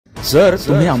जर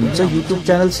तुम्ही आमचं YouTube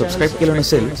चॅनल सबस्क्राइब केलं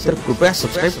नसेल तर कृपया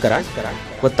सबस्क्राइब करा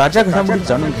व ताज्या घडामोडी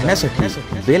जाणून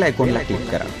घेण्यासाठी बेल आयकॉनला क्लिक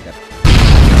करा।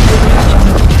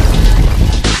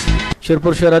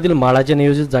 शिरपूर शहरातील माळाच्या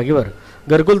नियोजित जागेवर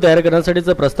घरकुल तयार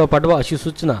करण्यासाठीचा प्रस्ताव पाठवा अशी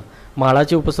सूचना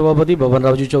माळाचे उपसभापती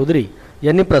बबनरावजी चौधरी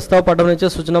यांनी प्रस्ताव पाठवण्याच्या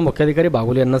सूचना मुख्याधिकारी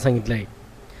बागुल यांना सांगितल्या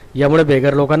आहे। यामुळे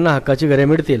बेघर लोकांना हक्काची घरे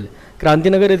मिळतील।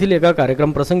 क्रांतीनगर येथील एका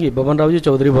कार्यक्रम प्रसंगी बबनरावजी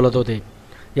चौधरी बोलत होते।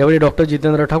 यावेळी डॉक्टर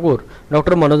जितेंद्र ठाकूर,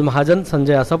 डॉक्टर मनोज महाजन,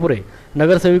 संजय आसापुरे,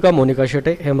 नगरसेविका मोनिका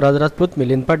शेटे, हेमराज राजपूत,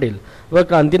 मिलिंद पाटील व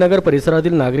क्रांतीनगर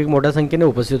परिसरातील नागरिक मोठ्या संख्येने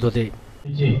उपस्थित होते।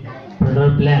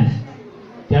 फेडरल प्लॅन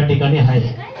त्या ठिकाणी आहे।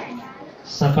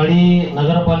 सकाळी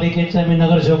नगरपालिकेचा मी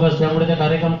नगरसेवक असल्यामुळे ते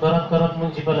कार्यक्रम करत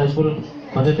म्युनिसिपल हायस्कूल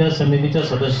मध्ये त्या समितीचा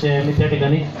सदस्य आहे। मी त्या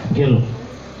ठिकाणी गेलो।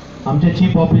 आमचे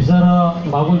चीफ ऑफिसर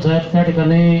बागुल साहेब त्या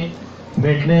ठिकाणी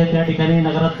भेटले। त्या ठिकाणी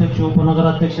नगराध्यक्ष,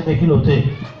 उपनगराध्यक्ष देखील होते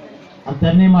आणि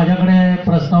त्यांनी माझ्याकडे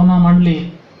प्रस्तावना मांडली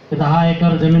की 10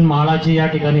 एकर जमीन माळाची या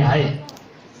ठिकाणी आहे।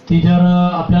 ती जर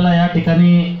आपल्याला या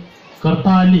ठिकाणी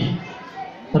करता आली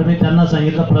तर मी त्यांना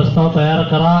सांगितलं प्रस्ताव तयार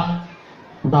करा।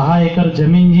 10 एकर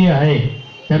जमीन जी आहे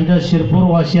त्यांच्या शिरपूर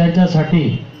वासियांच्यासाठी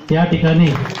या ठिकाणी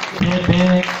ते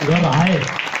घर आहे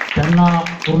त्यांना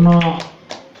पूर्ण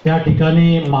त्या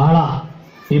ठिकाणी म्हाळा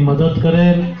ही मदत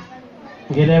करेल।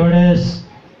 गेल्या वेळेस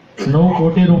 9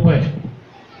 कोटी रुपये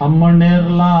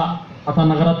अंमळनेरला, आता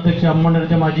नगराध्यक्ष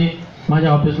अंमळनेरचे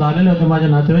माझ्या ऑफिसला आलेले होते, माझे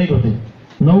नातेवाईक होते।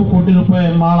 9 कोटी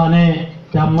रुपये माळाने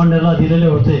त्या अंमळनेरला दिलेले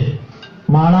होते।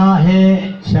 माळा हे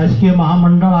शासकीय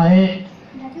महामंडळ आहे।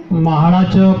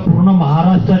 म्हाळाचं पूर्ण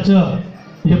महाराष्ट्राचं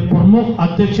जे प्रमुख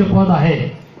अध्यक्षपद आहे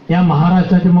या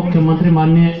महाराष्ट्राचे मुख्यमंत्री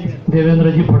माननीय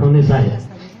देवेंद्रजी फडणवीस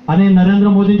आहेत आणि नरेंद्र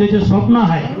मोदींचे जे स्वप्न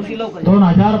आहे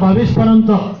 2022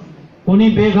 पर्यंत कोणी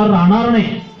बेघर राहणार नाही।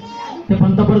 ते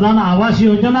पंतप्रधान आवास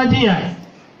योजना जी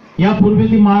आहे यापूर्वी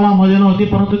ती माळामध्ये नव्हती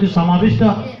परंतु ती समाविष्ट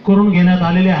करून घेण्यात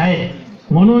आलेली आहे।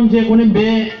 म्हणून जे कोणी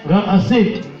बेघर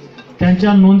असतील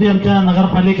त्यांच्या नोंदी आमच्या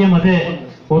नगरपालिकेमध्ये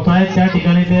होत आहेत। त्या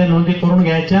ठिकाणी ते नोंदी करून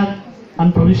घ्यायच्या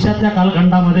आणि भविष्यातल्या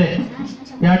कालखंडामध्ये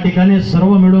या ठिकाणी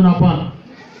सर्व मिळून आपण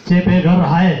जे बेघर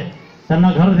आहेत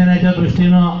त्यांना घर देण्याच्या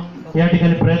दृष्टीनं या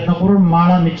ठिकाणी प्रयत्न करून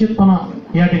माळा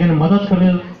निश्चितपणे या ठिकाणी मदत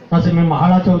करेल असे मी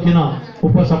म्हाळाच्या वतीनं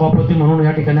उपसभापती म्हणून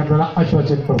या ठिकाणी आपल्याला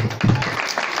आश्वासित करतो।